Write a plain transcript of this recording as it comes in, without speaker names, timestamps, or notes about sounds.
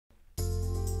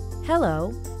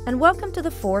Hello, and welcome to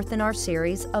the fourth in our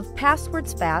series of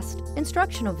PasswordsFast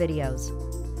instructional videos.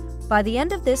 By the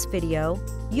end of this video,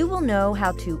 you will know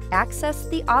how to access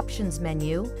the Options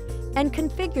menu and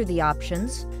configure the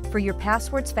options for your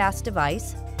PasswordsFast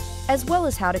device, as well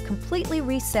as how to completely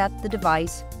reset the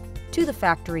device to the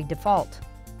factory default.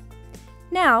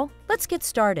 Now, let's get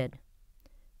started.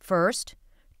 First,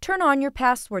 turn on your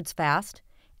PasswordsFast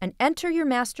and enter your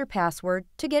master password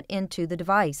to get into the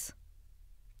device.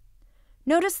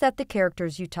 Notice that the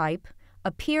characters you type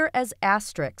appear as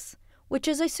asterisks, which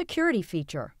is a security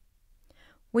feature.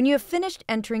 When you have finished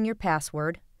entering your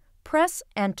password, press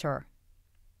Enter.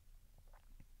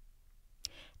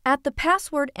 At the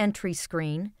password entry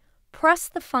screen, press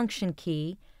the Function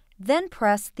key, then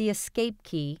press the Escape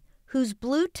key, whose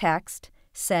blue text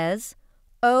says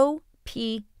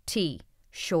OPT,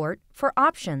 short for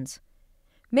Options.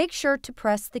 Make sure to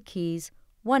press the keys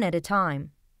one at a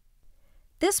time.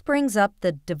 This brings up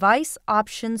the Device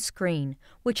Options screen,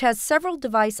 which has several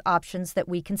device options that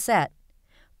we can set.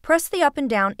 Press the up and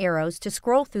down arrows to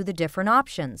scroll through the different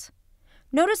options.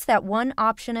 Notice that one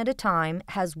option at a time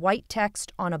has white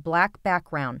text on a black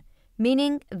background,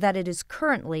 meaning that it is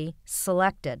currently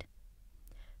selected.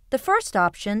 The first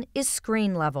option is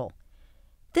Screen Level.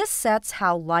 This sets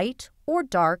how light or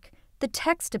dark the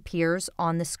text appears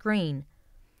on the screen.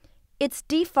 Its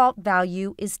default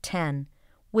value is 10.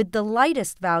 With the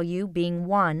lightest value being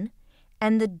 1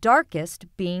 and the darkest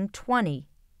being 20.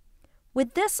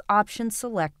 With this option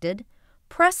selected,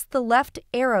 press the left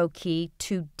arrow key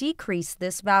to decrease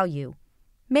this value,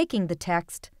 making the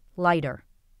text lighter.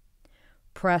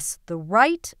 Press the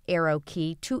right arrow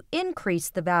key to increase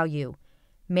the value,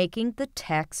 making the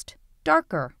text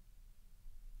darker.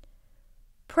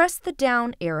 Press the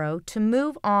down arrow to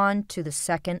move on to the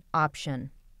second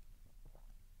option.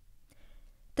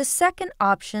 The second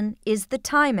option is the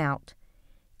timeout.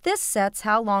 This sets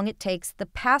how long it takes the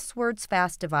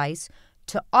PasswordsFast device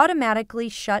to automatically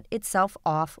shut itself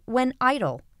off when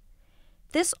idle.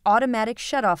 This automatic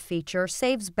shutoff feature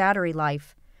saves battery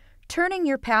life, turning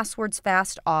your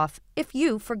PasswordsFast off if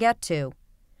you forget to.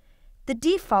 The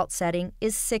default setting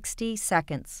is 60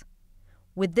 seconds.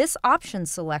 With this option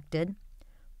selected,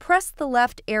 press the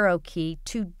left arrow key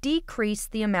to decrease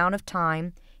the amount of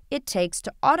time it takes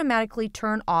to automatically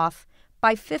turn off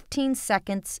by 15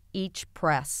 seconds each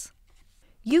press.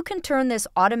 You can turn this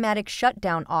automatic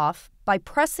shutdown off by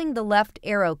pressing the left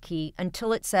arrow key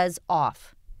until it says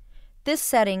Off. This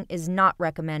setting is not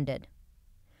recommended.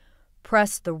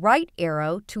 Press the right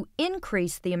arrow to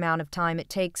increase the amount of time it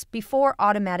takes before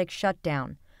automatic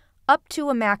shutdown, up to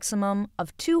a maximum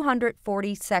of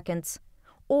 240 seconds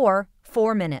or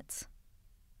 4 minutes.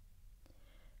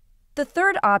 The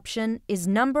third option is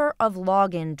Number of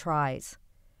Login Tries.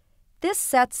 This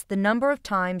sets the number of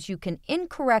times you can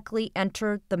incorrectly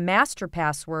enter the master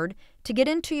password to get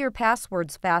into your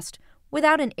PasswordsFast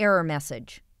without an error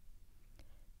message.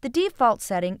 The default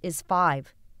setting is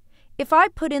 5. If I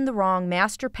put in the wrong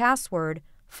master password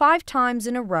 5 times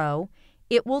in a row,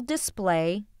 it will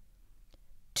display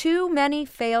Too Many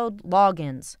Failed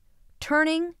Logins,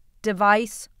 turning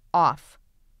device off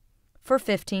for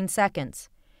 15 seconds.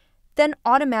 Then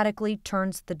automatically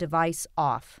turns the device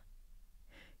off.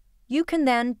 You can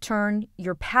then turn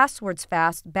your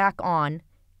PasswordsFast back on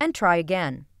and try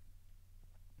again.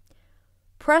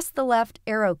 Press the left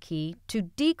arrow key to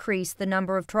decrease the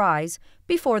number of tries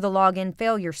before the login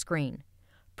failure screen.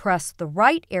 Press the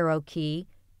right arrow key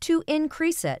to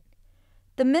increase it.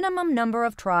 The minimum number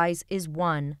of tries is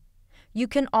 1. You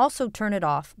can also turn it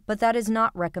off, but that is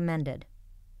not recommended.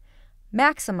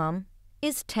 Maximum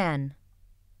is 10.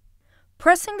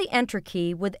 Pressing the Enter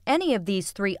key with any of these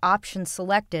 3 options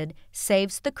selected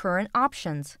saves the current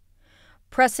options.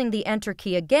 Pressing the Enter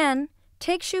key again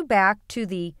takes you back to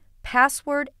the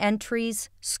Password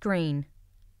Entries screen.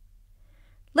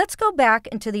 Let's go back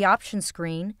into the Options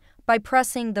screen by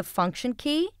pressing the Function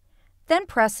key, then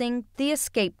pressing the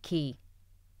Escape key.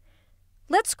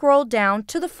 Let's scroll down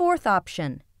to the fourth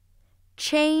option,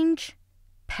 Change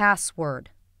Password.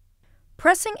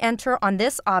 Pressing Enter on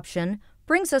this option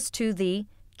brings us to the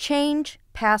Change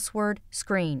Password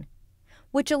screen,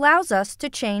 which allows us to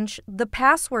change the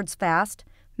PasswordsFast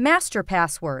master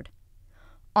password.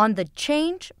 On the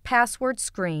Change Password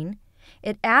screen,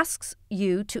 it asks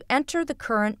you to enter the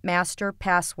current master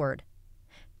password.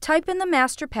 Type in the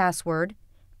master password,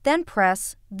 then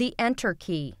press the Enter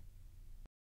key.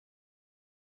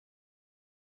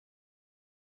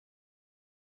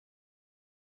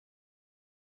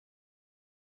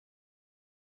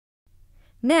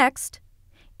 Next,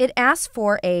 it asks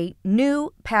for a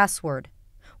new password,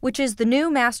 which is the new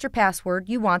master password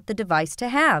you want the device to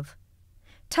have.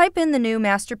 Type in the new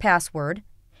master password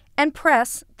and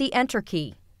press the Enter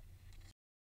key.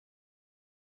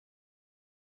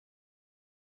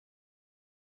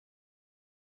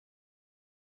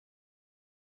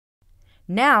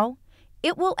 Now,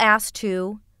 it will ask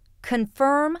to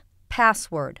confirm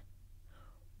password.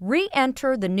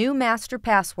 Re-enter the new master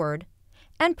password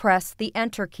and press the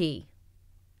Enter key.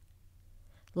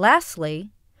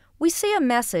 Lastly, we see a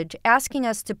message asking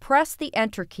us to press the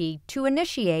Enter key to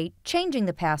initiate changing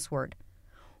the password,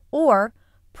 or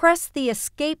press the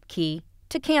Escape key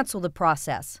to cancel the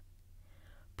process.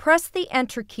 Press the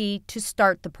Enter key to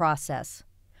start the process.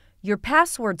 Your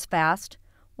PasswordsFast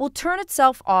will turn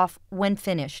itself off when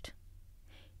finished.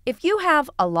 If you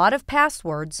have a lot of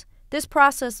passwords, this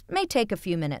process may take a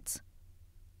few minutes.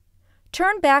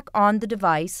 Turn back on the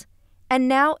device and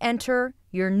now enter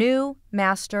your new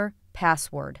master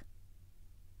password.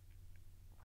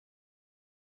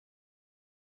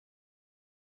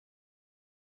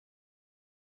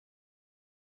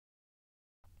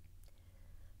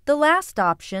 The last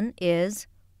option is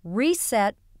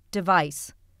Reset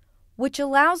Device, which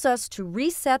allows us to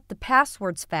reset the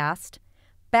PasswordsFast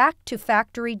back to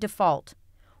factory default,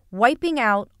 wiping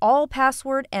out all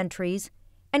password entries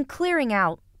and clearing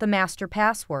out the master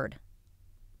password.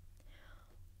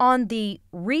 On the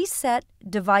Reset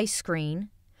Device screen,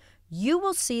 you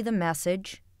will see the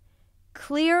message,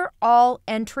 Clear all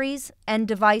entries and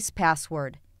device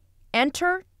password.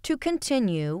 Enter to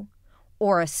continue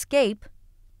or escape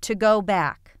to go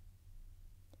back.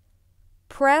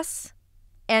 Press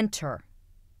Enter.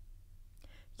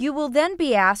 You will then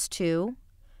be asked to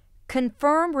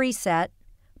confirm reset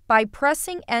by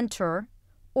pressing Enter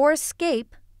or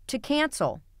Escape to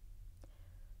cancel.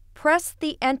 Press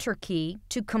the Enter key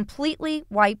to completely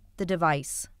wipe the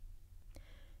device.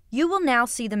 You will now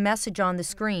see the message on the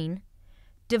screen,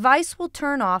 Device will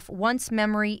turn off once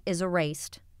memory is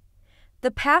erased.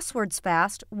 The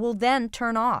PasswordsFast will then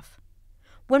turn off.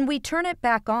 When we turn it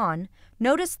back on,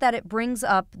 notice that it brings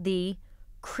up the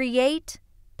Create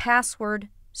Password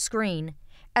screen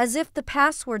as if the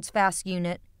PasswordsFast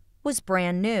unit was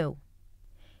brand new.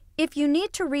 If you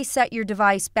need to reset your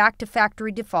device back to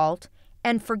factory default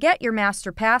and forget your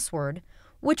master password,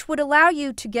 which would allow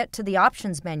you to get to the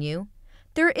Options menu,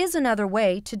 there is another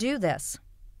way to do this.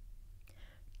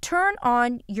 Turn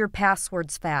on your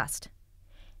PasswordsFast.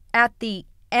 At the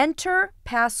Enter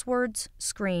Passwords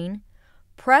screen,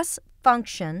 press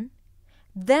Function,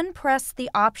 then press the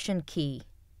Option key.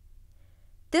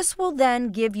 This will then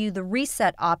give you the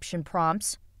Reset option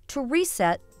prompts to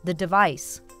reset the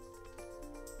device.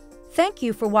 Thank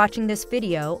you for watching this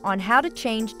video on how to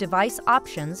change device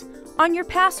options on your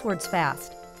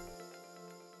PasswordsFast.